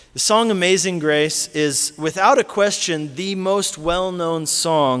The song Amazing Grace is, without a question, the most well-known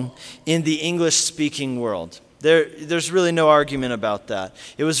song in the English-speaking world. There's really no argument about that.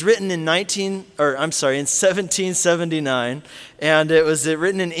 It was written in 1779, and it was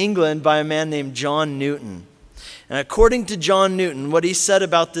written in England by a man named John Newton. And according to John Newton, what he said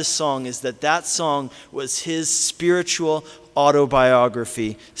about this song is that song was his spiritual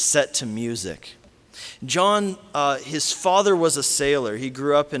autobiography set to music. John, his father was a sailor. He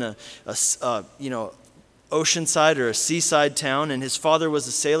grew up in a oceanside or a seaside town, and his father was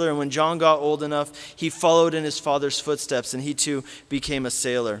a sailor. And when John got old enough, he followed in his father's footsteps, and he too became a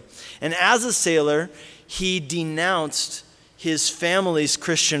sailor. And as a sailor, he denounced his family's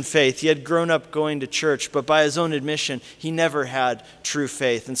Christian faith. He had grown up going to church, but by his own admission, he never had true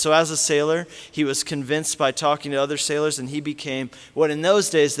faith. And so as a sailor, he was convinced by talking to other sailors, and he became what in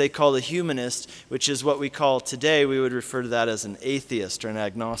those days they called a humanist, which is what we call today, we would refer to that as an atheist or an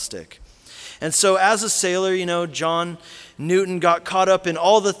agnostic. And so as a sailor, John Newton got caught up in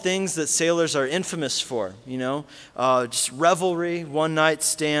all the things that sailors are infamous for, just revelry, one-night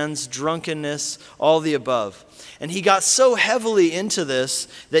stands, drunkenness, all the above. And he got so heavily into this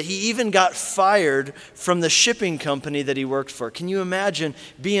that he even got fired from the shipping company that he worked for. Can you imagine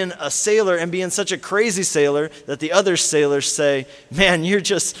being a sailor and being such a crazy sailor that the other sailors say, man, you're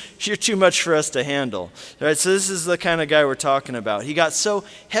too much for us to handle. All right, so this is the kind of guy we're talking about. He got so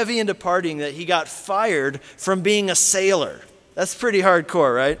heavy into partying that he got fired from being a sailor. That's pretty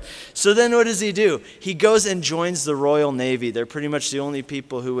hardcore, right? So then what does he do? He goes and joins the Royal Navy. They're pretty much the only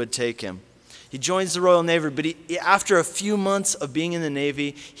people who would take him. He joins the Royal Navy, but after a few months of being in the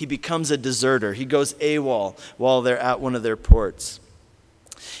Navy, he becomes a deserter. He goes AWOL while they're at one of their ports.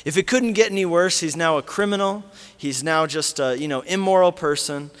 If it couldn't get any worse, he's now a criminal. He's now just a, immoral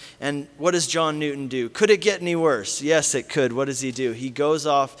person. And what does John Newton do? Could it get any worse? Yes, it could. What does he do? He goes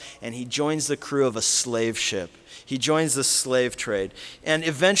off and he joins the crew of a slave ship. He joins the slave trade. And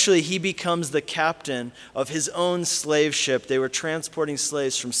eventually he becomes the captain of his own slave ship. They were transporting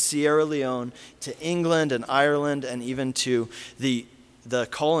slaves from Sierra Leone to England and Ireland and even to the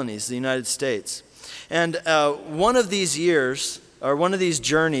colonies, the United States. And one of these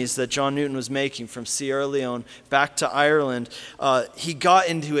journeys that John Newton was making from Sierra Leone back to Ireland, he got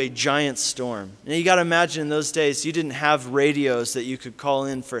into a giant storm. And you got to imagine in those days, you didn't have radios that you could call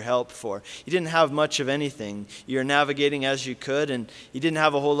in for help for. You didn't have much of anything. You were navigating as you could, and you didn't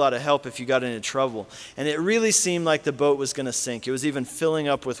have a whole lot of help if you got into trouble. And it really seemed like the boat was going to sink. It was even filling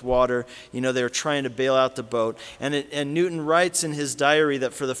up with water. They were trying to bail out the boat. And Newton writes in his diary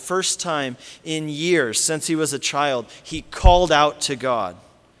that for the first time in years, since he was a child, he called out to God.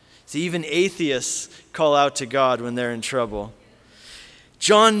 See, even atheists call out to God when they're in trouble.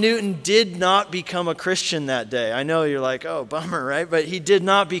 John Newton did not become a Christian that day. I know you're like, oh, bummer, right? But he did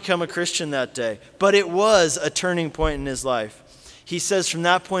not become a Christian that day. But it was a turning point in his life. He says from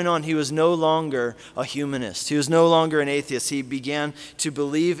that point on, he was no longer a humanist. He was no longer an atheist. He began to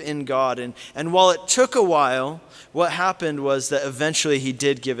believe in God. And while it took a while, what happened was that eventually he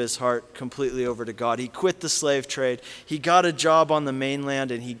did give his heart completely over to God. He quit the slave trade. He got a job on the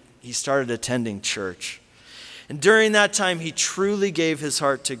mainland, and he started attending church. And during that time, he truly gave his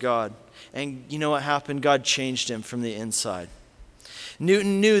heart to God. And you know what happened? God changed him from the inside.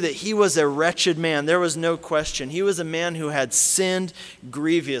 Newton knew that he was a wretched man. There was no question. He was a man who had sinned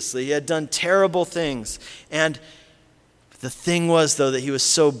grievously. He had done terrible things. And the thing was, though, that he was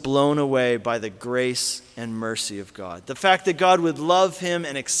so blown away by the grace and mercy of God. The fact that God would love him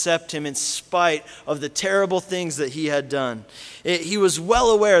and accept him in spite of the terrible things that he had done. He was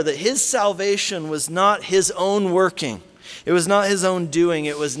well aware that his salvation was not his own working. It was not his own doing.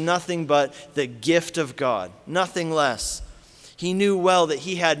 It was nothing but the gift of God, nothing less. He knew well that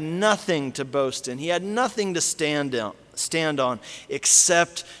he had nothing to boast in. He had nothing to stand on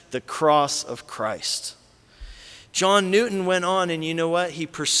except the cross of Christ. John Newton went on, and you know what? He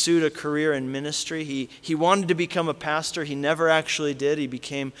pursued a career in ministry. He wanted to become a pastor. He never actually did. He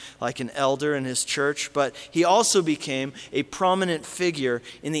became like an elder in his church. But he also became a prominent figure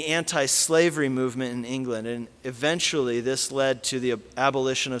in the anti-slavery movement in England. And eventually this led to the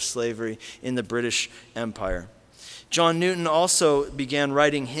abolition of slavery in the British Empire. John Newton also began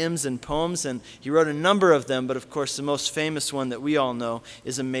writing hymns and poems, and he wrote a number of them, but of course the most famous one that we all know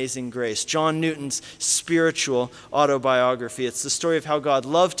is Amazing Grace, John Newton's spiritual autobiography. It's the story of how God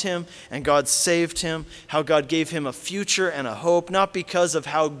loved him and God saved him, how God gave him a future and a hope, not because of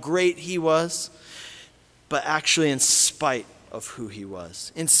how great he was, but actually in spite of who he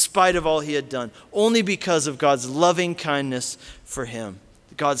was, in spite of all he had done, only because of God's loving kindness for him.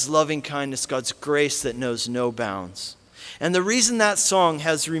 God's loving kindness, God's grace that knows no bounds. And the reason that song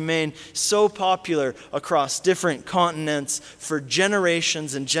has remained so popular across different continents for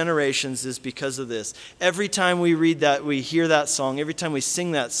generations and generations is because of this. Every time we read that, we hear that song, every time we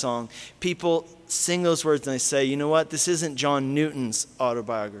sing that song, people sing those words and they say, you know what, this isn't John Newton's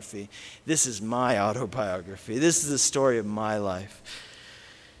autobiography. This is my autobiography. This is the story of my life.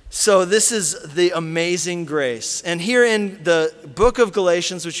 So this is the amazing grace. And here in the book of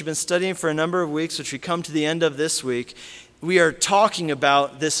Galatians, which we've been studying for a number of weeks, which we come to the end of this week, we are talking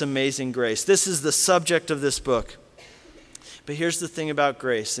about this amazing grace. This is the subject of this book. But here's the thing about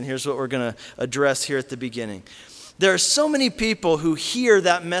grace, and here's what we're going to address here at the beginning. There are so many people who hear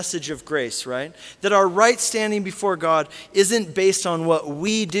that message of grace, right? That our right standing before God isn't based on what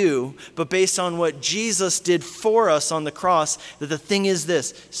we do, but based on what Jesus did for us on the cross. That the thing is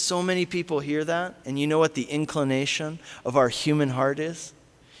this, so many people hear that, and you know what the inclination of our human heart is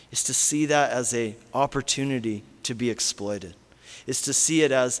to see that as an opportunity to be exploited. Is to see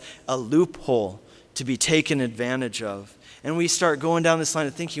it as a loophole to be taken advantage of. And we start going down this line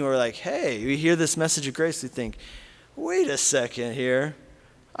of thinking, we're like, hey, we hear this message of grace, we think, wait a second here.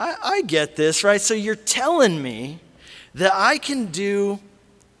 I get this, right? So you're telling me that I can do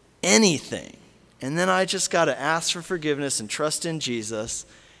anything, and then I just got to ask for forgiveness and trust in Jesus,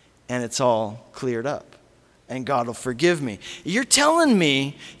 and it's all cleared up, and God will forgive me. You're telling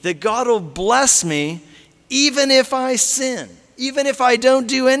me that God will bless me even if I sin. Even if I don't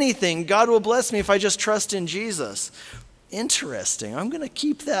do anything, God will bless me if I just trust in Jesus. Interesting. I'm going to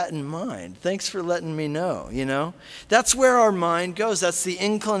keep that in mind. Thanks for letting me know, That's where our mind goes. That's the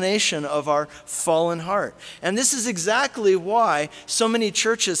inclination of our fallen heart. And this is exactly why so many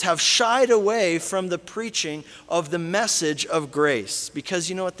churches have shied away from the preaching of the message of grace. Because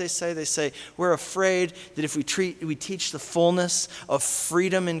you know what they say? They say, we're afraid that if we teach the fullness of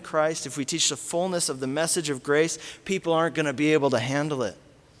freedom in Christ, if we teach the fullness of the message of grace, people aren't going to be able to handle it.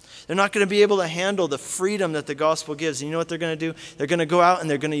 They're not going to be able to handle the freedom that the gospel gives. And you know what they're going to do? They're going to go out and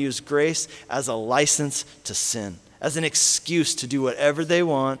they're going to use grace as a license to sin, as an excuse to do whatever they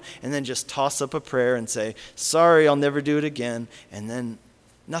want, and then just toss up a prayer and say, sorry, I'll never do it again. And then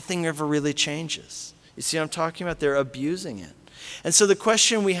nothing ever really changes. You see what I'm talking about? They're abusing it. And so the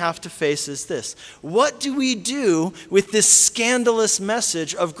question we have to face is this. What do we do with this scandalous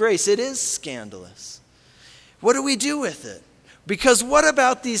message of grace? It is scandalous. What do we do with it? Because what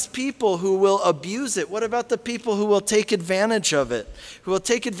about these people who will abuse it? What about the people who will take advantage of it? Who will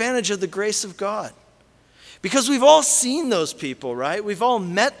take advantage of the grace of God? Because we've all seen those people, right? We've all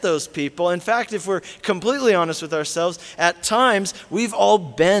met those people. In fact, if we're completely honest with ourselves, at times we've all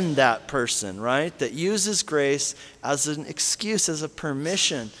been that person, right? That uses grace as an excuse, as a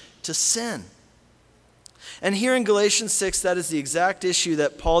permission to sin. And here in Galatians 6, that is the exact issue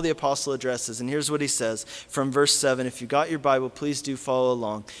that Paul the Apostle addresses. And here's what he says from verse 7. If you got your Bible, please do follow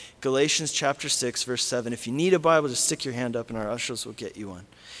along. Galatians chapter 6, verse 7. If you need a Bible, just stick your hand up and our ushers will get you one.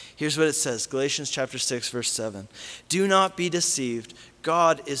 Here's what it says. Galatians chapter 6, verse 7. Do not be deceived.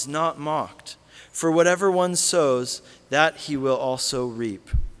 God is not mocked. For whatever one sows, that he will also reap.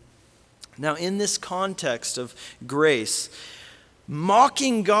 Now, in this context of grace,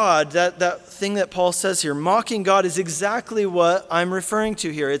 mocking God, that thing that Paul says here, mocking God is exactly what I'm referring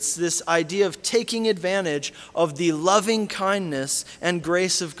to here. It's this idea of taking advantage of the loving kindness and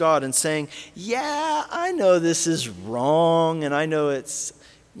grace of God and saying, yeah, I know this is wrong and I know it's,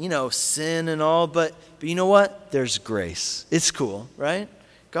 sin and all, but you know what? There's grace. It's cool, right?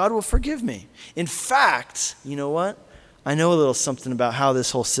 God will forgive me. In fact, you know what? I know a little something about how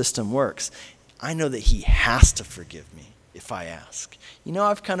this whole system works. I know that he has to forgive me if I ask.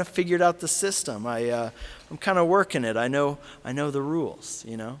 I've kind of figured out the system. I'm kind of working it. I know the rules,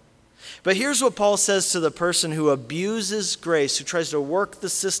 But here's what Paul says to the person who abuses grace, who tries to work the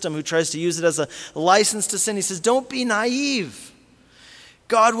system, who tries to use it as a license to sin. He says, don't be naive.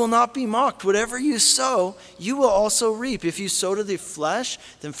 God will not be mocked. Whatever you sow, you will also reap. If you sow to the flesh,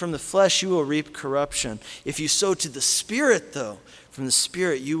 then from the flesh you will reap corruption. If you sow to the Spirit, though, from the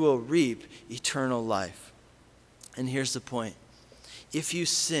Spirit you will reap eternal life. And here's the point. If you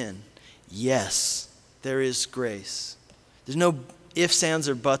sin, yes, there is grace. There's no ifs, ands,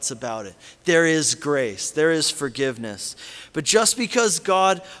 or buts about it. There is grace. There is forgiveness. But just because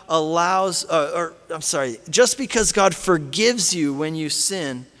God just because God forgives you when you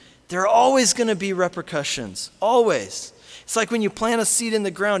sin, there are always going to be repercussions. Always. It's like when you plant a seed in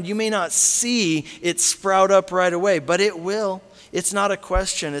the ground, you may not see it sprout up right away, but it will. It's not a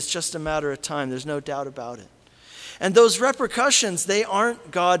question. It's just a matter of time. There's no doubt about it. And those repercussions, they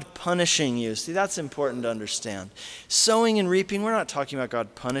aren't God punishing you. See, that's important to understand. Sowing and reaping, we're not talking about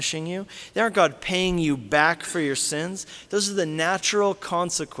God punishing you. They aren't God paying you back for your sins. Those are the natural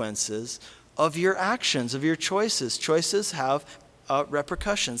consequences of your actions, of your choices. Choices have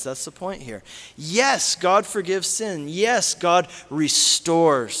repercussions. That's the point here. Yes, God forgives sin. Yes, God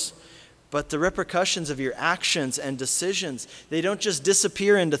restores. But the repercussions of your actions and decisions, they don't just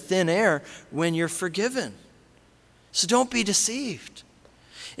disappear into thin air when you're forgiven. So don't be deceived.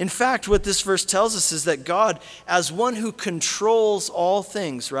 In fact, what this verse tells us is that God, as one who controls all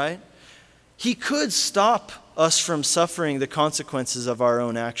things, right? He could stop us from suffering the consequences of our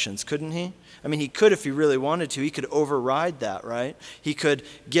own actions, couldn't he? I mean, he could if he really wanted to. He could override that, right? He could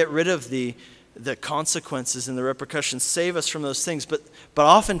get rid of the consequences and the repercussions, save us from those things. But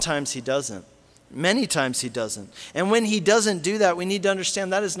oftentimes he doesn't. Many times he doesn't. And when he doesn't do that, we need to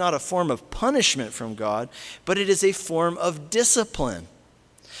understand that is not a form of punishment from God, but it is a form of discipline.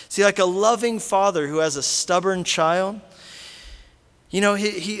 See, like a loving father who has a stubborn child,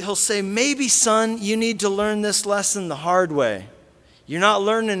 he'll say, maybe son, you need to learn this lesson the hard way. You're not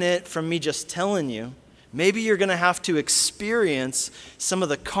learning it from me just telling you. Maybe you're going to have to experience some of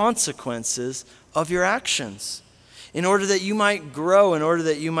the consequences of your actions in order that you might grow, in order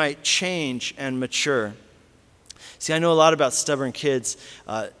that you might change and mature. See, I know a lot about stubborn kids,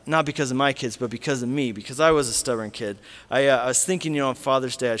 not because of my kids, but because of me, because I was a stubborn kid. I was thinking, on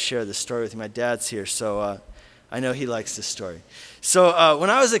Father's Day I'd share this story with you. My dad's here, so I know he likes this story. So when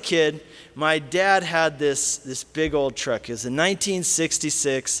I was a kid, my dad had this big old truck. It was a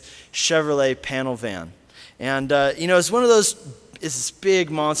 1966 Chevrolet panel van. And, it's one of those, it's this big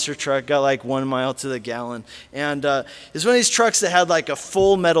monster truck, got like 1 mile to the gallon. And it's one of these trucks that had like a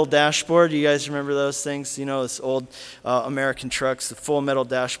full metal dashboard. You guys remember those things? This old American trucks, the full metal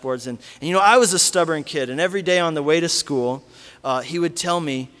dashboards. And I was a stubborn kid. And every day on the way to school, he would tell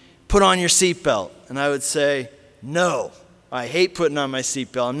me, put on your seatbelt. And I would say, no, I hate putting on my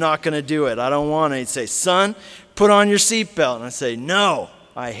seatbelt. I'm not going to do it. I don't want it. He'd say, son, put on your seatbelt. And I'd say, no,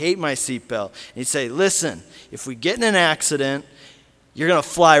 I hate my seatbelt. And he'd say, listen, if we get in an accident, you're going to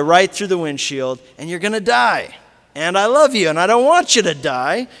fly right through the windshield and you're going to die. And I love you and I don't want you to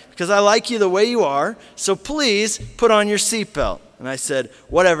die because I like you the way you are. So please put on your seatbelt. And I said,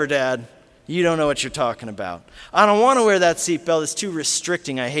 whatever, Dad. You don't know what you're talking about. I don't want to wear that seatbelt. It's too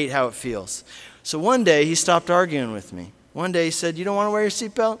restricting. I hate how it feels. So one day he stopped arguing with me. One day he said, you don't want to wear your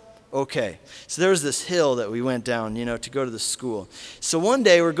seatbelt? Okay. So there was this hill that we went down, to go to the school. So one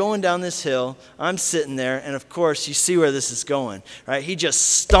day we're going down this hill. I'm sitting there, and of course, you see where this is going, right? He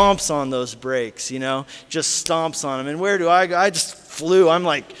just stomps on those brakes, just stomps on them. And where do I go? I just flew. I'm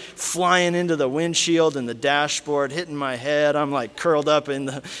like flying into the windshield and the dashboard, hitting my head. I'm like curled up in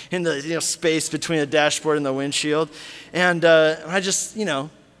the space between the dashboard and the windshield. And I just,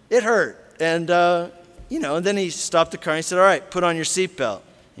 it hurt. And, and then he stopped the car and he said, all right, put on your seatbelt.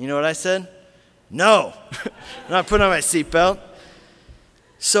 You know what I said? No, I'm not putting on my seatbelt.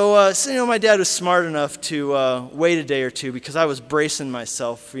 So, my dad was smart enough to wait a day or two because I was bracing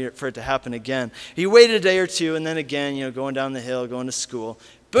myself for it to happen again. He waited a day or two, and then again, going down the hill, going to school.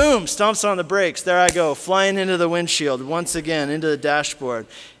 Boom, stomps on the brakes. There I go, flying into the windshield once again, into the dashboard,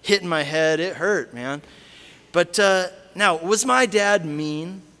 hitting my head. It hurt, man. But now, was my dad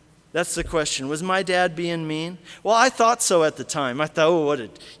mean? That's the question. Was my dad being mean? Well, I thought so at the time. I thought,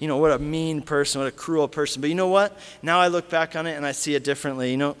 what a mean person, what a cruel person. But you know what? Now I look back on it and I see it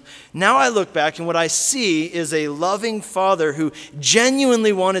differently. Now I look back and what I see is a loving father who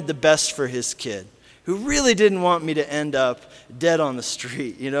genuinely wanted the best for his kid, who really didn't want me to end up dead on the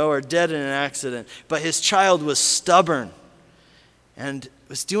street, or dead in an accident. But his child was stubborn and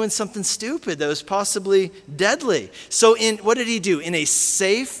was doing something stupid that was possibly deadly. So what did he do? In a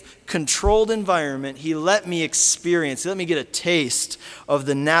safe, controlled environment, he let me experience, he let me get a taste of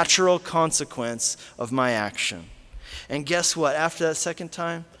the natural consequence of my action. And guess what? After that second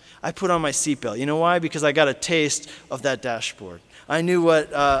time, I put on my seatbelt. You know why? Because I got a taste of that dashboard. I knew what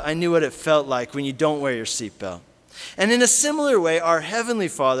it felt like when you don't wear your seatbelt. And in a similar way, our Heavenly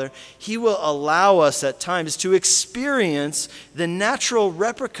Father, He will allow us at times to experience the natural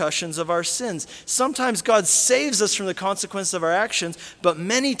repercussions of our sins. Sometimes God saves us from the consequences of our actions, but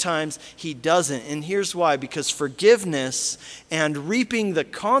many times He doesn't. And here's why. Because forgiveness and reaping the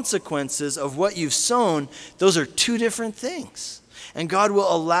consequences of what you've sown, those are two different things. And God will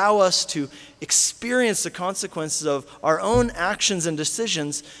allow us to experience the consequences of our own actions and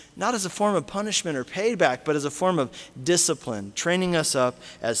decisions, not as a form of punishment or payback, but as a form of discipline, training us up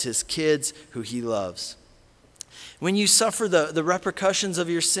as His kids who He loves. When you suffer the repercussions of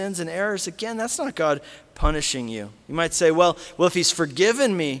your sins and errors, again, that's not God punishing you. You might say, well, if he's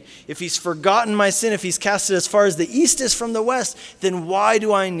forgiven me, if he's forgotten my sin, if he's cast it as far as the east is from the west, then why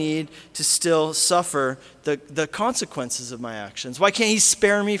do I need to still suffer the consequences of my actions? Why can't he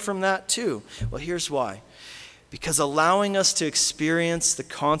spare me from that too? Well, here's why. Because allowing us to experience the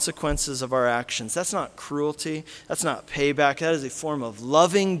consequences of our actions, that's not cruelty, that's not payback, that is a form of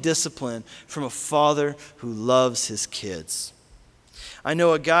loving discipline from a father who loves his kids. I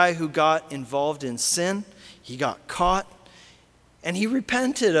know a guy who got involved in sin, he got caught, and he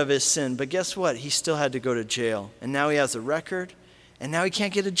repented of his sin, but guess what? He still had to go to jail, and now he has a record, and now he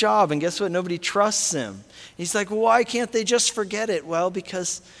can't get a job, and guess what? Nobody trusts him. He's like, well, why can't they just forget it? Well,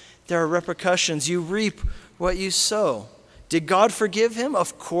 because there are repercussions. You reap what you sow. Did God forgive him?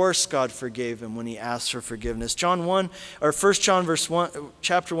 Of course God forgave him when he asked for forgiveness. 1 John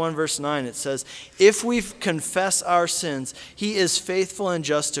chapter 1 verse 9, it says, if we confess our sins, he is faithful and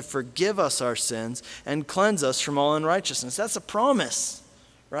just to forgive us our sins and cleanse us from all unrighteousness. That's a promise,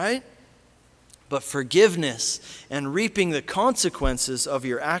 right? But forgiveness and reaping the consequences of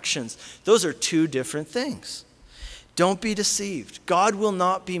your actions, those are two different things. Don't be deceived. God will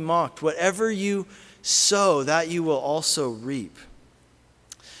not be mocked. Whatever you sow, that you will also reap.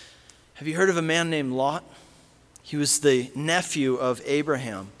 Have you heard of a man named Lot? He was the nephew of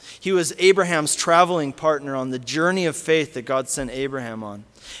Abraham. He was Abraham's traveling partner on the journey of faith that God sent Abraham on.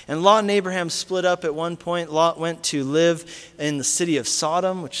 And Lot and Abraham split up at one point. Lot went to live in the city of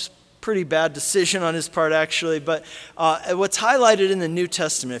Sodom, which is pretty bad decision on his part, actually. But what's highlighted in the New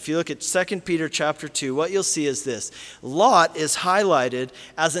Testament, if you look at 2 Peter chapter 2, what you'll see is this. Lot is highlighted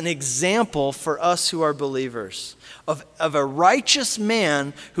as an example for us who are believers of a righteous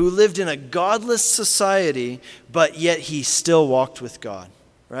man who lived in a godless society, but yet he still walked with God,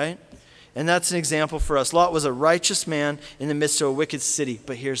 right? And that's an example for us. Lot was a righteous man in the midst of a wicked city.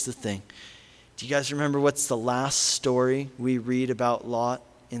 But here's the thing. Do you guys remember what's the last story we read about Lot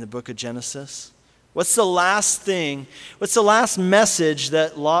in the book of Genesis? What's the last message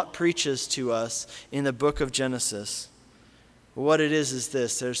that Lot preaches to us in the book of Genesis? Well, what it is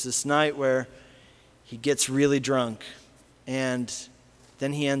this. There's this night where he gets really drunk, and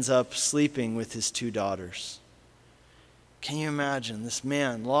then he ends up sleeping with his two daughters. Can you imagine this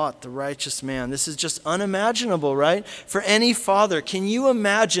man, Lot, the righteous man? This is just unimaginable, right? For any father, can you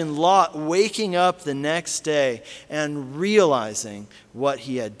imagine Lot waking up the next day and realizing what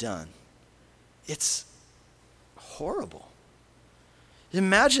he had done? It's horrible.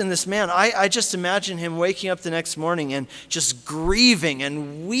 Imagine this man. I just imagine him waking up the next morning and just grieving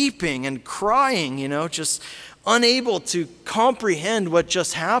and weeping and crying, just unable to comprehend what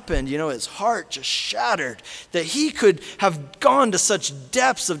just happened. His heart just shattered that he could have gone to such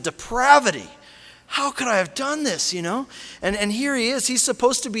depths of depravity. How could I have done this, And here he is. He's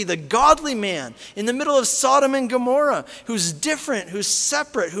supposed to be the godly man in the middle of Sodom and Gomorrah, who's different, who's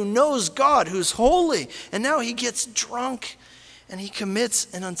separate, who knows God, who's holy. And now he gets drunk and he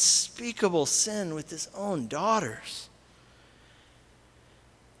commits an unspeakable sin with his own daughters.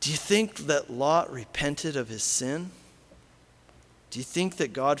 Do you think that Lot repented of his sin? Do you think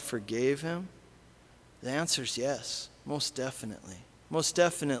that God forgave him? The answer is yes, most definitely. Most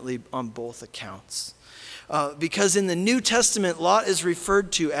definitely on both accounts. Because in the New Testament, Lot is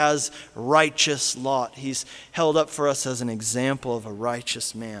referred to as righteous Lot. He's held up for us as an example of a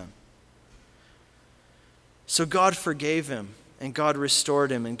righteous man. So God forgave him, and God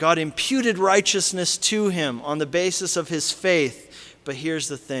restored him, and God imputed righteousness to him on the basis of his faith. But here's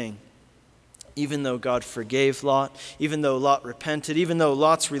the thing. Even though God forgave Lot, even though Lot repented, even though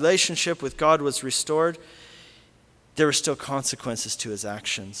Lot's relationship with God was restored, there were still consequences to his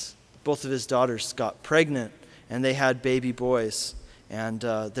actions. Both of his daughters got pregnant, and they had baby boys. And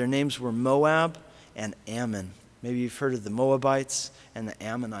their names were Moab and Ammon. Maybe you've heard of the Moabites and the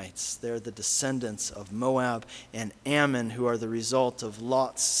Ammonites. They're the descendants of Moab and Ammon, who are the result of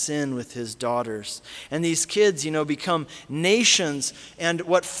Lot's sin with his daughters. And these kids, become nations, and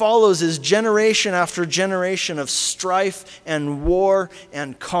what follows is generation after generation of strife and war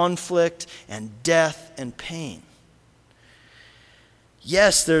and conflict and death and pain.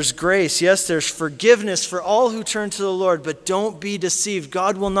 Yes, there's grace. Yes, there's forgiveness for all who turn to the Lord, but don't be deceived.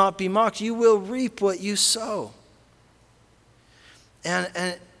 God will not be mocked. You will reap what you sow.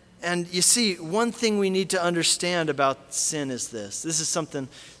 And you see, one thing we need to understand about sin is this. This is something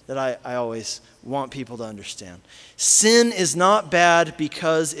that I always want people to understand. Sin is not bad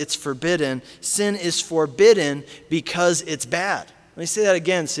because it's forbidden. Sin is forbidden because it's bad. Let me say that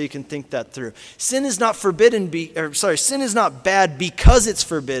again so you can think that through. Sin is not sin is not bad because it's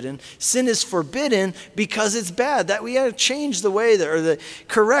forbidden. Sin is forbidden because it's bad. That we got to change the way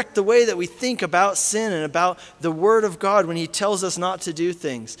correct the way that we think about sin and about the Word of God when He tells us not to do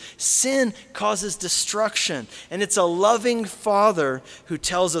things. Sin causes destruction, and it's a loving Father who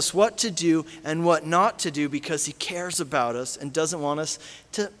tells us what to do and what not to do because He cares about us and doesn't want us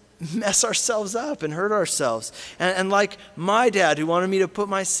to mess ourselves up and hurt ourselves. And like my dad who wanted me to put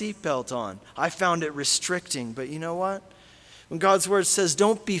my seatbelt on, I found it restricting. But you know what? When God's word says,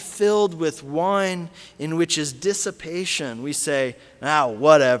 don't be filled with wine in which is dissipation, we say,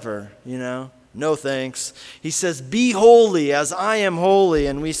 whatever, no thanks. He says, be holy as I am holy.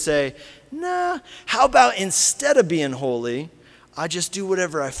 And we say, nah, how about instead of being holy, I just do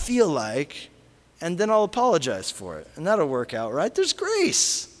whatever I feel like, and then I'll apologize for it. And that'll work out, right? There's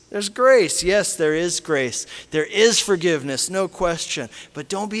grace. There's grace. Yes, there is grace. There is forgiveness, no question. But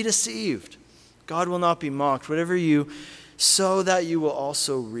don't be deceived. God will not be mocked. Whatever you sow, that you will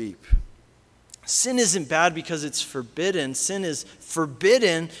also reap. Sin isn't bad because it's forbidden. Sin is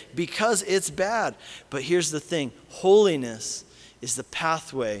forbidden because it's bad. But here's the thing. Holiness is the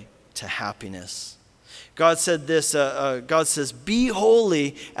pathway to happiness. God said this, God says, be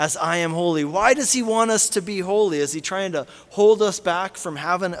holy as I am holy. Why does He want us to be holy? Is He trying to hold us back from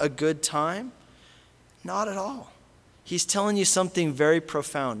having a good time? Not at all. He's telling you something very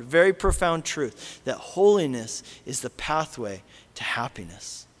profound truth, that holiness is the pathway to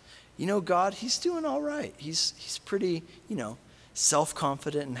happiness. God, He's doing all right. He's pretty,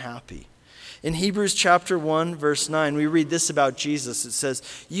 self-confident and happy. In Hebrews chapter 1, verse 9, we read this about Jesus. It says,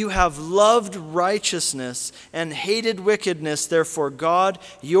 you have loved righteousness and hated wickedness. Therefore, God,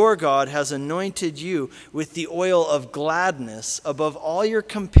 your God, has anointed you with the oil of gladness above all your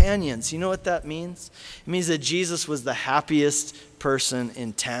companions. You know what that means? It means that Jesus was the happiest person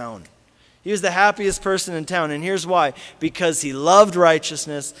in town. He was the happiest person in town, and here's why. Because He loved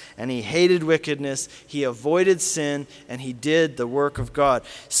righteousness and He hated wickedness. He avoided sin and He did the work of God.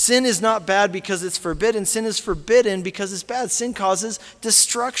 Sin is not bad because it's forbidden. Sin is forbidden because it's bad. Sin causes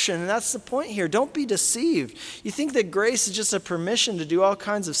destruction, and that's the point here. Don't be deceived. You think that grace is just a permission to do all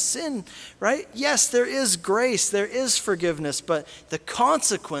kinds of sin, right? Yes, there is grace, there is forgiveness, but the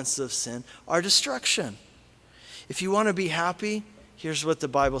consequences of sin are destruction. If you want to be happy, here's what the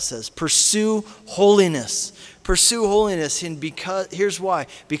Bible says. Pursue holiness. Pursue holiness. And here's why.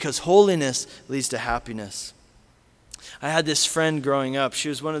 Because holiness leads to happiness. I had this friend growing up. She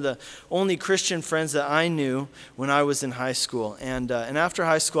was one of the only Christian friends that I knew when I was in high school. And after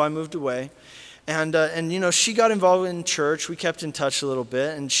high school, I moved away. And she got involved in church. We kept in touch a little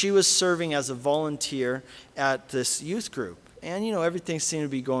bit. And she was serving as a volunteer at this youth group. And, everything seemed to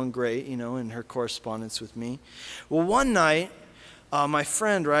be going great, in her correspondence with me. Well, one night, my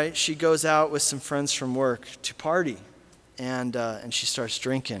friend, right, she goes out with some friends from work to party, and she starts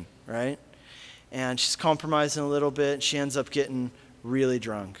drinking, right? And she's compromising a little bit. She ends up getting really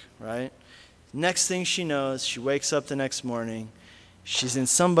drunk, right? Next thing she knows, she wakes up the next morning. She's in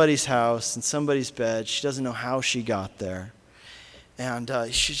somebody's house, in somebody's bed. She doesn't know how she got there. And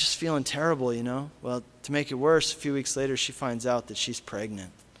she's just feeling terrible, Well, to make it worse, a few weeks later, she finds out that she's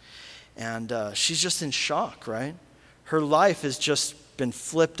pregnant. And she's just in shock, right? Her life has just been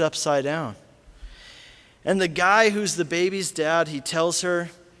flipped upside down. And the guy who's the baby's dad, he tells her,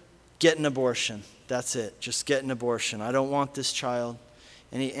 get an abortion. That's it. Just get an abortion. I don't want this child.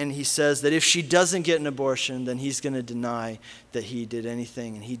 And he says that if she doesn't get an abortion, then he's going to deny that he did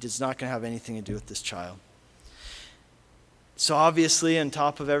anything, and he's not going to have anything to do with this child. So obviously, on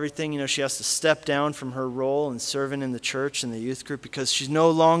top of everything, she has to step down from her role in serving in the church and the youth group because she's no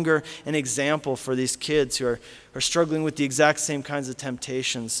longer an example for these kids who are struggling with the exact same kinds of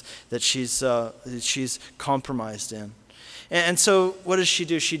temptations that she's compromised in. And so what does she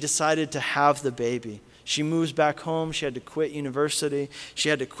do? She decided to have the baby. She moves back home. She had to quit university. She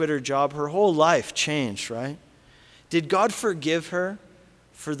had to quit her job. Her whole life changed, right? Did God forgive her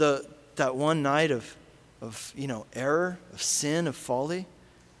for that one night of error, of sin, of folly?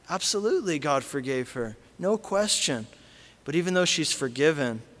 Absolutely, God forgave her. No question. But even though she's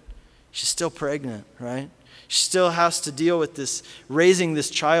forgiven, she's still pregnant, right? She still has to deal with raising this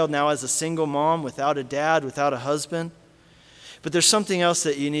child now as a single mom, without a dad, without a husband. But there's something else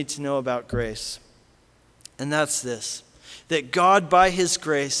that you need to know about grace. And that's this. That God, by His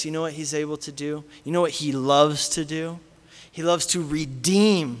grace, you know what He's able to do? You know what He loves to do? He loves to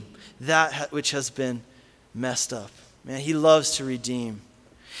redeem that which has been messed up. Man, He loves to redeem.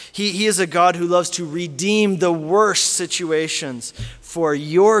 He is a God who loves to redeem the worst situations for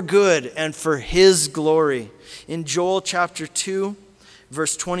your good and for his glory. In Joel chapter 2,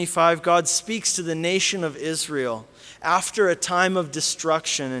 verse 25, God speaks to the nation of Israel after a time of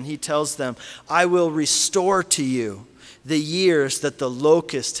destruction, and he tells them, I will restore to you the years that the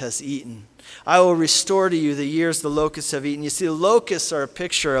locust has eaten. I will restore to you the years the locusts have eaten. You see, the locusts are a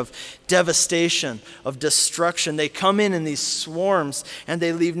picture of devastation, of destruction. They come in these swarms, and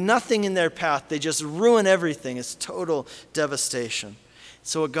they leave nothing in their path. They just ruin everything. It's total devastation.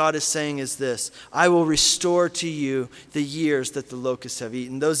 So what God is saying is this: I will restore to you the years that the locusts have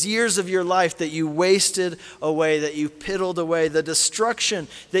eaten. Those years of your life that you wasted away, that you piddled away, the destruction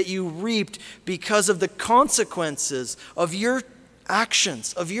that you reaped because of the consequences of your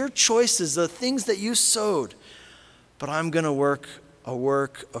actions, of your choices, the things that you sowed. But I'm going to work a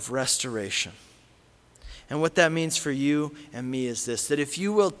work of restoration. And what that means for you and me is this: that if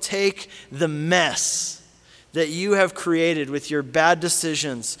you will take the mess that you have created with your bad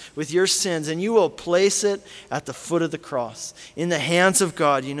decisions, with your sins, and you will place it at the foot of the cross, in the hands of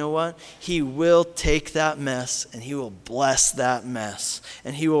God, you know what? He will take that mess and he will bless that mess,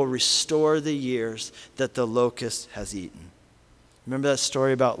 and he will restore the years that the locust has eaten. Remember that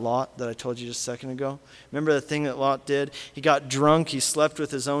story about Lot that I told you just a second ago? Remember the thing that Lot did? He got drunk, he slept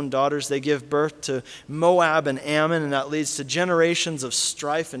with his own daughters, they give birth to Moab and Ammon, and that leads to generations of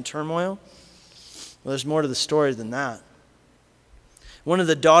strife and turmoil. Well, there's more to the story than that. One of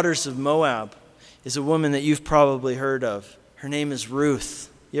the daughters of Moab is a woman that you've probably heard of. Her name is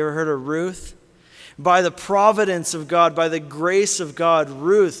Ruth. You ever heard of Ruth? By the providence of God, by the grace of God,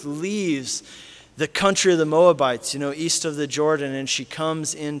 Ruth leaves the country of the Moabites, east of the Jordan, and she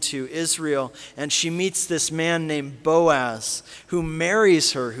comes into Israel, and she meets this man named Boaz, who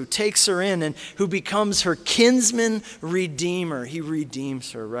marries her, who takes her in, and who becomes her kinsman redeemer. He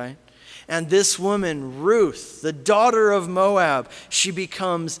redeems her, right? And this woman, Ruth, the daughter of Moab, she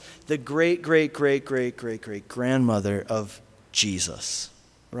becomes the great-great-great-great-great-great-grandmother of Jesus,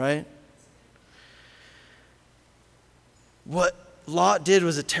 right? What Lot did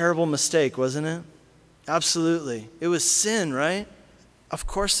was a terrible mistake, wasn't it? Absolutely. It was sin, right? Of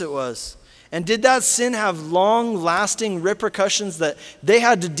course it was. And did that sin have long-lasting repercussions that they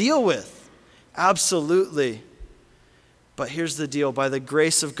had to deal with? Absolutely. But here's the deal. By the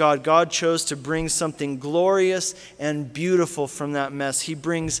grace of God, God chose to bring something glorious and beautiful from that mess. He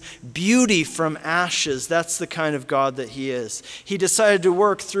brings beauty from ashes. That's the kind of God that he is. He decided to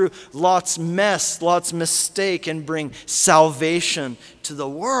work through Lot's mess, Lot's mistake, and bring salvation to the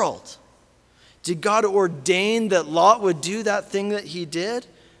world. Did God ordain that Lot would do that thing that he did?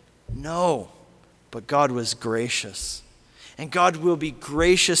 No. But God was gracious. And God will be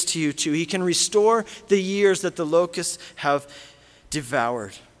gracious to you too. He can restore the years that the locusts have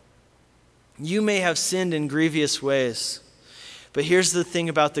devoured. You may have sinned in grievous ways. But here's the thing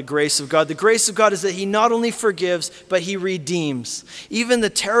about the grace of God. The grace of God is that he not only forgives, but he redeems. Even the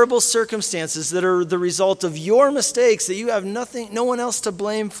terrible circumstances that are the result of your mistakes, that you have no one else to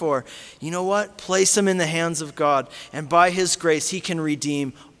blame for. You know what? Place them in the hands of God. And by his grace, he can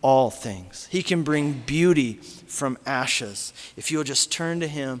redeem all things. He can bring beauty from ashes. If you'll just turn to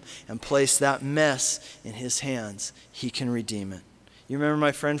him and place that mess in his hands, he can redeem it. You remember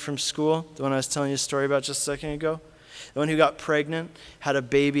my friend from school, the one I was telling you a story about just a second ago? The one who got pregnant, had a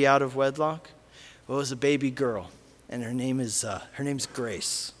baby out of wedlock? Well, it was a baby girl, and her name's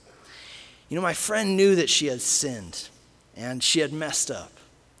Grace. My friend knew that she had sinned, and she had messed up,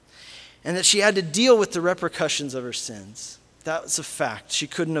 and that she had to deal with the repercussions of her sins. That was a fact. She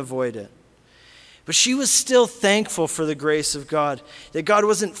couldn't avoid it. But she was still thankful for the grace of God, that God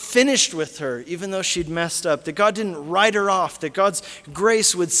wasn't finished with her, even though she'd messed up, that God didn't write her off, that God's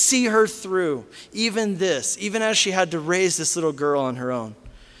grace would see her through, even as she had to raise this little girl on her own.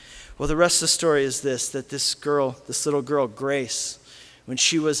 Well, the rest of the story is this, that this little girl, Grace, when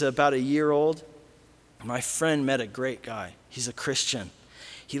she was about a year old, my friend met a great guy. He's a Christian.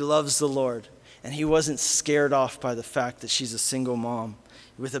 He loves the Lord, and he wasn't scared off by the fact that she's a single mom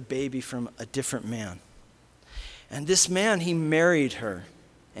with a baby from a different man. And this man, he married her,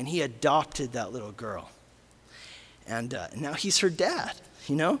 and he adopted that little girl. And now he's her dad,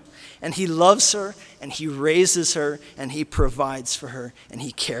 And he loves her, and he raises her, and he provides for her, and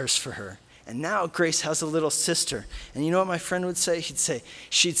he cares for her. And now Grace has a little sister. And you know what my friend would say?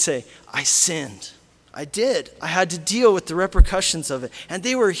 She'd say, I sinned. I did. I had to deal with the repercussions of it. And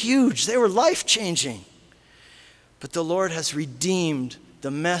they were huge. They were life-changing. But the Lord has redeemed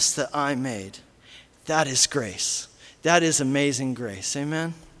the mess that I made. That is grace. That is amazing grace.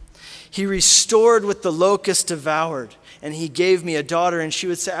 Amen? He restored what the locust devoured. and he gave me a daughter, and she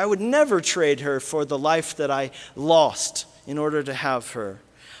would say, I would never trade her for the life that I lost in order to have her.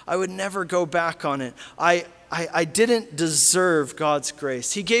 I would never go back on it. I didn't deserve God's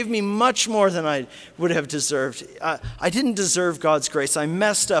grace. He gave me much more than I would have deserved. I didn't deserve God's grace. I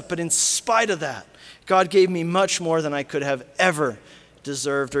messed up, but in spite of that, God gave me much more than I could have ever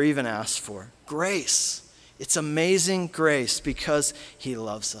deserved or even asked for. Grace. It's amazing grace because he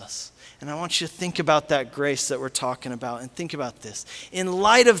loves us. And I want you to think about that grace that we're talking about, and think about this. In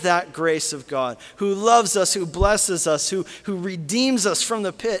light of that grace of God, who loves us, who blesses us, who redeems us from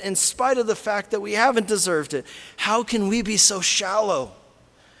the pit, in spite of the fact that we haven't deserved it, how can we be so shallow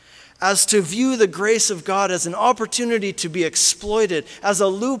as to view the grace of God as an opportunity to be exploited, as a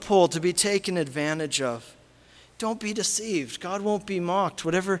loophole to be taken advantage of? Don't be deceived. God won't be mocked.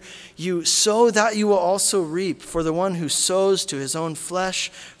 Whatever you sow, that you will also reap. For the one who sows to his own flesh,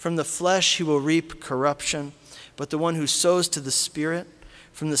 from the flesh he will reap corruption. But the one who sows to the Spirit,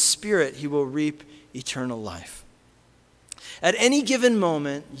 from the Spirit he will reap eternal life. At any given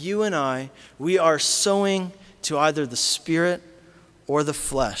moment, you and I, we are sowing to either the Spirit or the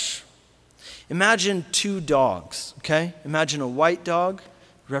flesh. Imagine two dogs, okay? Imagine a white dog,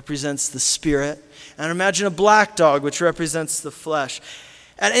 represents the Spirit, and imagine a black dog, which represents the flesh.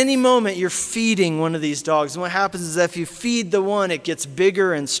 At any moment, you're feeding one of these dogs, and what happens is if you feed the one, it gets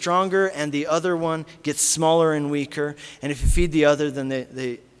bigger and stronger, and the other one gets smaller and weaker, and if you feed the other, then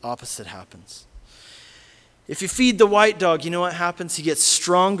the opposite happens. If you feed the white dog, you know what happens? He gets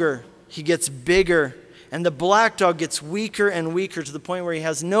stronger, he gets bigger, and the black dog gets weaker and weaker to the point where he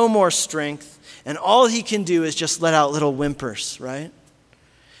has no more strength, and all he can do is just let out little whimpers, right?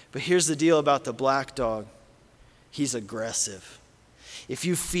 But here's the deal about the black dog. He's aggressive. If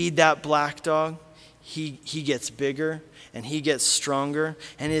you feed that black dog, he gets bigger and he gets stronger,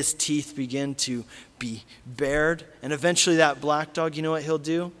 and his teeth begin to be bared. And eventually that black dog, you know what he'll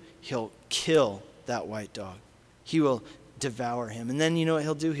do? He'll kill that white dog. He will devour him. And then you know what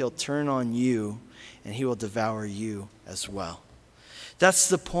he'll do? He'll turn on you and he will devour you as well. That's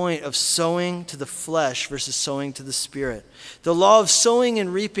the point of sowing to the flesh versus sowing to the Spirit. The law of sowing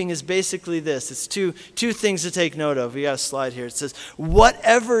and reaping is basically this. It's two things to take note of. We got a slide here. It says,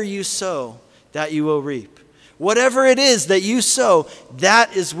 whatever you sow, that you will reap. Whatever it is that you sow,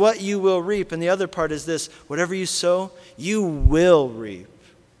 that is what you will reap. And the other part is this: whatever you sow, you will reap.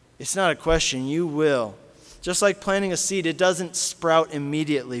 It's not a question, you will. Just like planting a seed, it doesn't sprout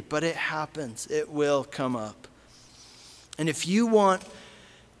immediately, but it happens. It will come up. And if you want,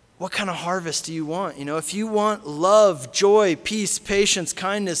 what kind of harvest do you want? You know, if you want love, joy, peace, patience,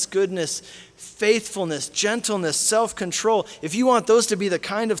 kindness, goodness, faithfulness, gentleness, self-control, if you want those to be the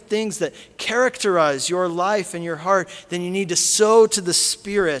kind of things that characterize your life and your heart, then you need to sow to the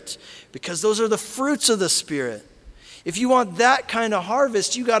Spirit, because those are the fruits of the Spirit. If you want that kind of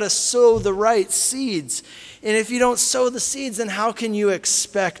harvest, you got to sow the right seeds. And if you don't sow the seeds, then how can you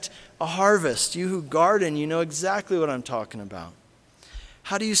expect a harvest? You who garden, you know exactly what I'm talking about.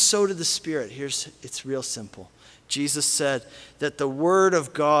 How do you sow to the Spirit? It's real simple. Jesus said that the Word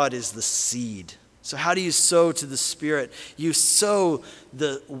of God is the seed. So how do you sow to the Spirit? You sow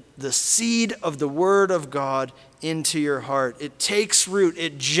the seed of the Word of God into your heart. It takes root,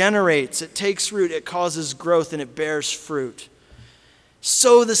 it generates, it takes root, it causes growth, and it bears fruit.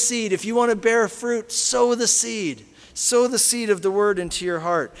 Sow the seed. If you want to bear fruit, sow the seed. Sow the seed of the Word into your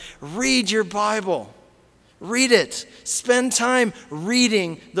heart. Read your Bible. Read it. Spend time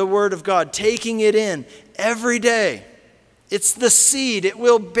reading the Word of God, taking it in every day. It's the seed. It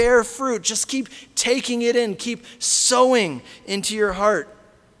will bear fruit. Just keep taking it in. Keep sowing into your heart.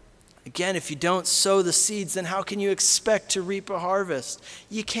 Again, if you don't sow the seeds, then how can you expect to reap a harvest?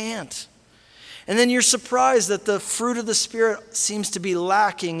 You can't. And then you're surprised that the fruit of the Spirit seems to be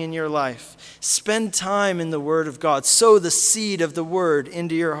lacking in your life. Spend time in the Word of God. Sow the seed of the Word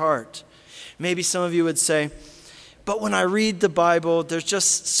into your heart. Maybe some of you would say, but when I read the Bible, there's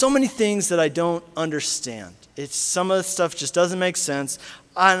just so many things that I don't understand. Some of the stuff just doesn't make sense.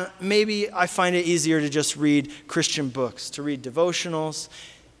 Maybe I find it easier to just read Christian books, to read devotionals,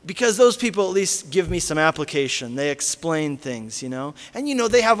 because those people at least give me some application. They explain things, you know. And you know,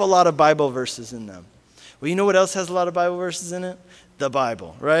 they have a lot of Bible verses in them. Well, you know what else has a lot of Bible verses in it? The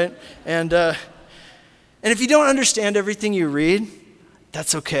Bible, right? And if you don't understand everything you read,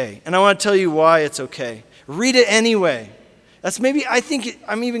 that's okay. And I want to tell you why it's okay. Read it anyway. I think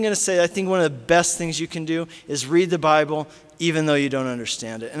one of the best things you can do is read the Bible even though you don't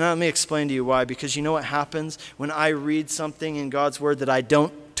understand it. And let me explain to you why. Because you know what happens when I read something in God's Word that I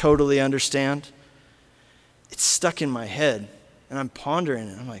don't totally understand? It's stuck in my head, and I'm pondering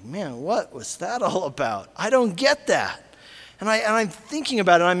it. I'm like, man, what was that all about? I don't get that. And I'm thinking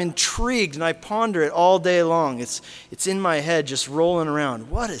about it, I'm intrigued, and I ponder it all day long. It's in my head just rolling around.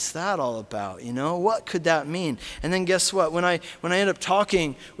 What is that all about, What could that mean? And then guess what? When I end up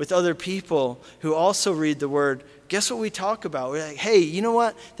talking with other people who also read the Word, guess what we talk about? We're like, hey, you know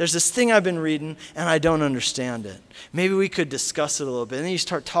what? There's this thing I've been reading, and I don't understand it. Maybe we could discuss it a little bit. And then you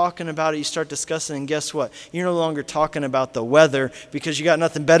start talking about it, you start discussing, and guess what? You're no longer talking about the weather because you got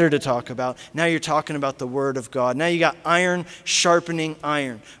nothing better to talk about. Now you're talking about the Word of God. Now you got iron sharpening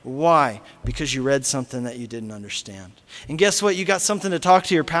iron. Why? Because you read something that you didn't understand. And guess what? You got something to talk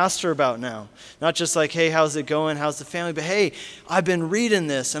to your pastor about now. Not just like, hey, how's it going? How's the family? But hey, I've been reading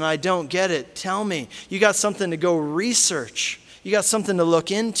this and I don't get it. Tell me. You got something to go research. You got something to look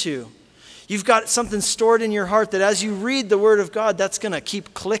into. You've got something stored in your heart that as you read the Word of God, that's going to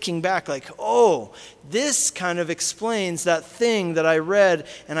keep clicking back like, oh, this kind of explains that thing that I read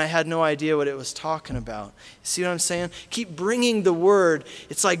and I had no idea what it was talking about. See what I'm saying? Keep bringing the Word.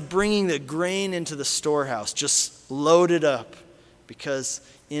 It's like bringing the grain into the storehouse. Just load it up, because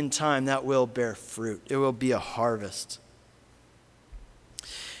in time that will bear fruit. It will be a harvest.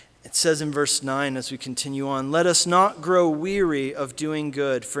 It says in verse 9 as we continue on, let us not grow weary of doing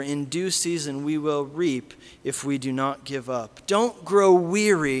good, for in due season we will reap if we do not give up. Don't grow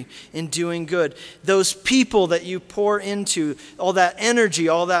weary in doing good. Those people that you pour into, all that energy,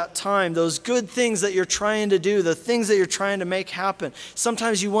 all that time, those good things that you're trying to do, the things that you're trying to make happen.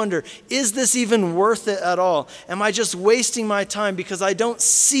 Sometimes you wonder, is this even worth it at all? Am I just wasting my time because I don't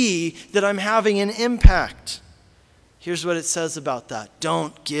see that I'm having an impact? Here's what it says about that.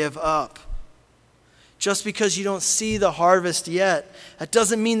 Don't give up. Just because you don't see the harvest yet, that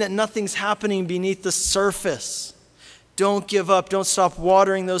doesn't mean that nothing's happening beneath the surface. Don't give up. Don't stop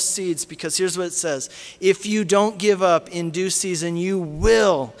watering those seeds, because here's what it says. If you don't give up in due season, you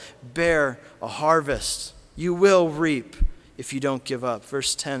will bear a harvest. You will reap if you don't give up.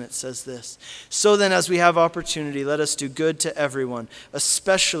 Verse 10, it says this. So then, as we have opportunity, let us do good to everyone,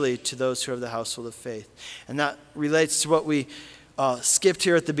 especially to those who are of the household of faith. And that relates to what we skipped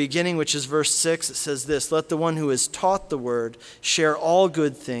here at the beginning, which is verse 6. It says this, let the one who is taught the word share all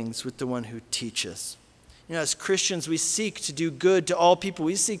good things with the one who teaches. As Christians, we seek to do good to all people.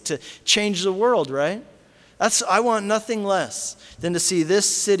 We seek to change the world, right? I want nothing less than to see this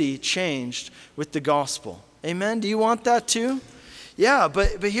city changed with the gospel. Amen? Do you want that too? Yeah,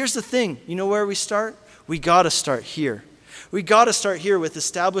 but here's the thing. You know where we start? We got to start here. We got to start here with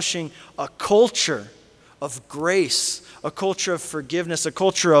establishing a culture of grace, a culture of forgiveness, a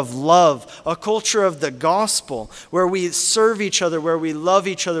culture of love, a culture of the gospel, where we serve each other, where we love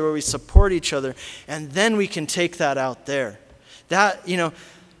each other, where we support each other, and then we can take that out there.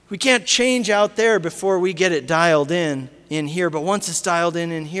 We can't change out there before we get it dialed in here, but once it's dialed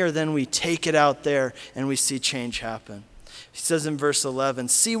in here, then we take it out there and we see change happen. He says in verse 11,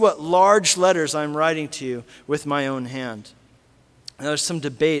 see what large letters I'm writing to you with my own hand. Now, there's some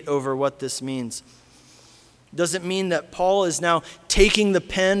debate over what this means. Does it mean that Paul is now taking the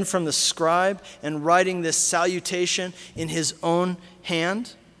pen from the scribe and writing this salutation in his own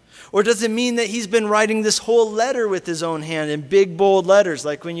hand? Or does it mean that he's been writing this whole letter with his own hand in big, bold letters,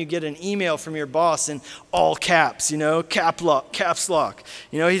 like when you get an email from your boss in all caps, caps lock.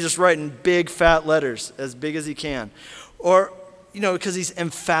 He's just writing big, fat letters, as big as he can. Or, because he's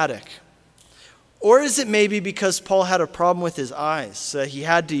emphatic. Or is it maybe because Paul had a problem with his eyes, so he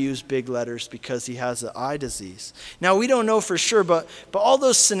had to use big letters because he has an eye disease? Now, we don't know for sure, but all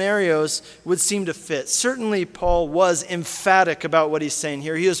those scenarios would seem to fit. Certainly, Paul was emphatic about what he's saying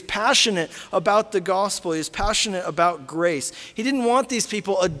here. He was passionate about the gospel. He was passionate about grace. He didn't want these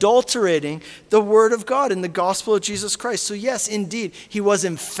people adulterating the word of God and the gospel of Jesus Christ. So yes, indeed, he was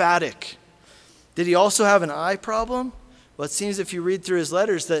emphatic. Did he also have an eye problem? Well, it seems if you read through his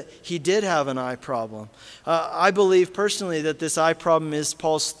letters that he did have an eye problem. I believe personally that this eye problem is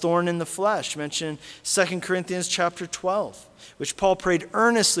Paul's thorn in the flesh, mentioned in 2 Corinthians chapter 12, which Paul prayed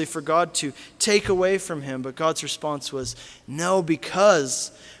earnestly for God to take away from him. But God's response was, no,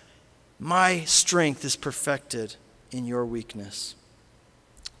 because my strength is perfected in your weakness.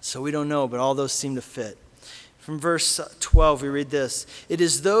 So we don't know, but all those seem to fit. From verse 12, we read this. It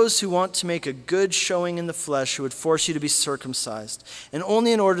is those who want to make a good showing in the flesh who would force you to be circumcised, and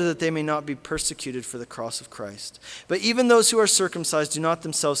only in order that they may not be persecuted for the cross of Christ. But even those who are circumcised do not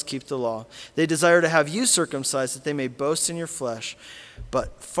themselves keep the law. They desire to have you circumcised, that they may boast in your flesh.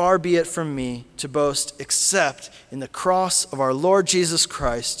 But far be it from me to boast except in the cross of our Lord Jesus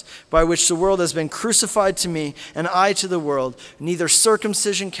Christ, by which the world has been crucified to me and I to the world. Neither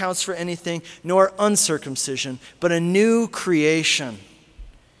circumcision counts for anything, nor uncircumcision, but a new creation.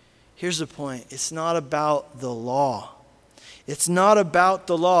 Here's the point. It's not about the law. It's not about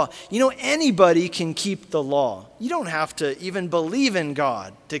the law. You know, anybody can keep the law. You don't have to even believe in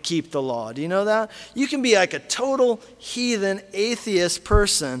God to keep the law. Do you know that? You can be like a total heathen, atheist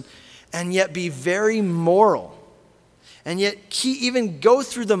person and yet be very moral. And yet even go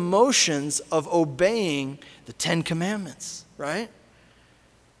through the motions of obeying the Ten Commandments, right?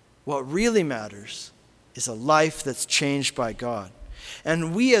 What really matters is a life that's changed by God.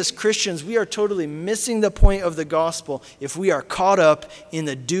 And we as Christians, we are totally missing the point of the gospel if we are caught up in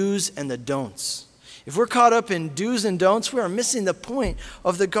the do's and the don'ts. If we're caught up in do's and don'ts, we are missing the point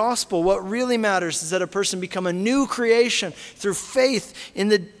of the gospel. What really matters is that a person become a new creation through faith in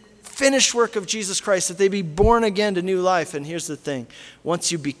the finished work of Jesus Christ, that they be born again to new life. And here's the thing.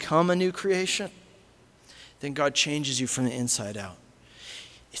 Once you become a new creation, then God changes you from the inside out.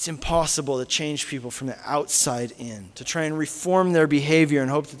 It's impossible to change people from the outside in, to try and reform their behavior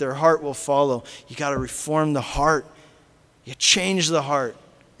and hope that their heart will follow. You got to reform the heart. You change the heart,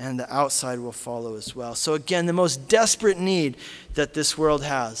 and the outside will follow as well. So again, the most desperate need that this world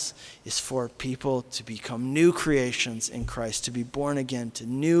has is for people to become new creations in Christ, to be born again to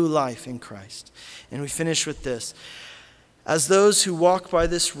new life in Christ. And we finish with this. As those who walk by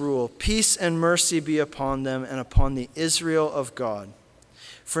this rule, peace and mercy be upon them and upon the Israel of God.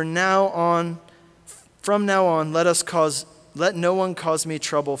 From now on, let no one cause me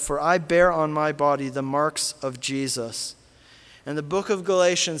trouble, for I bear on my body the marks of Jesus. And the book of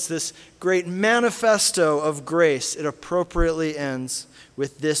Galatians, this great manifesto of grace, it appropriately ends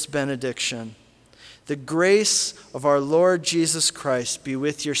with this benediction. The grace of our Lord Jesus Christ be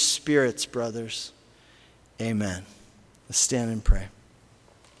with your spirits, brothers. Amen. Let's stand and pray.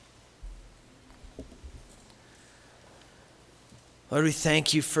 Lord, we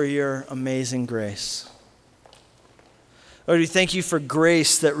thank you for your amazing grace. Lord, we thank you for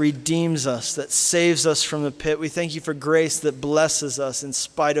grace that redeems us, that saves us from the pit. We thank you for grace that blesses us in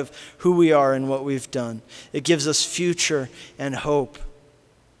spite of who we are and what we've done. It gives us future and hope.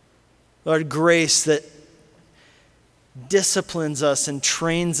 Lord, grace that disciplines us and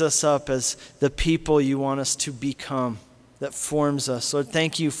trains us up as the people you want us to become, that forms us. Lord,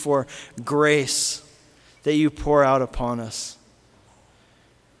 thank you for grace that you pour out upon us.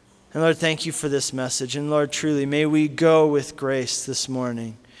 And Lord, thank you for this message. And Lord, truly, may we go with grace this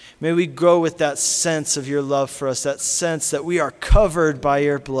morning. May we go with that sense of your love for us, that sense that we are covered by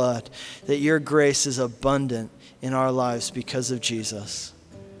your blood, that your grace is abundant in our lives because of Jesus.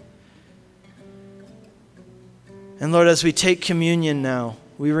 And Lord, as we take communion now,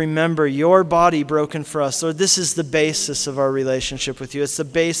 we remember your body broken for us. Lord, this is the basis of our relationship with you. It's the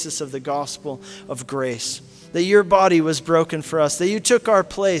basis of the gospel of grace. That your body was broken for us, that you took our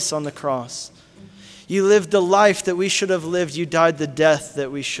place on the cross. You lived the life that we should have lived. You died the death that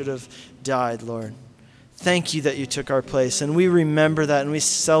we should have died, Lord. Thank you that you took our place. And we remember that and we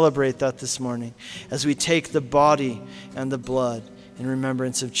celebrate that this morning as we take the body and the blood in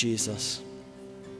remembrance of Jesus.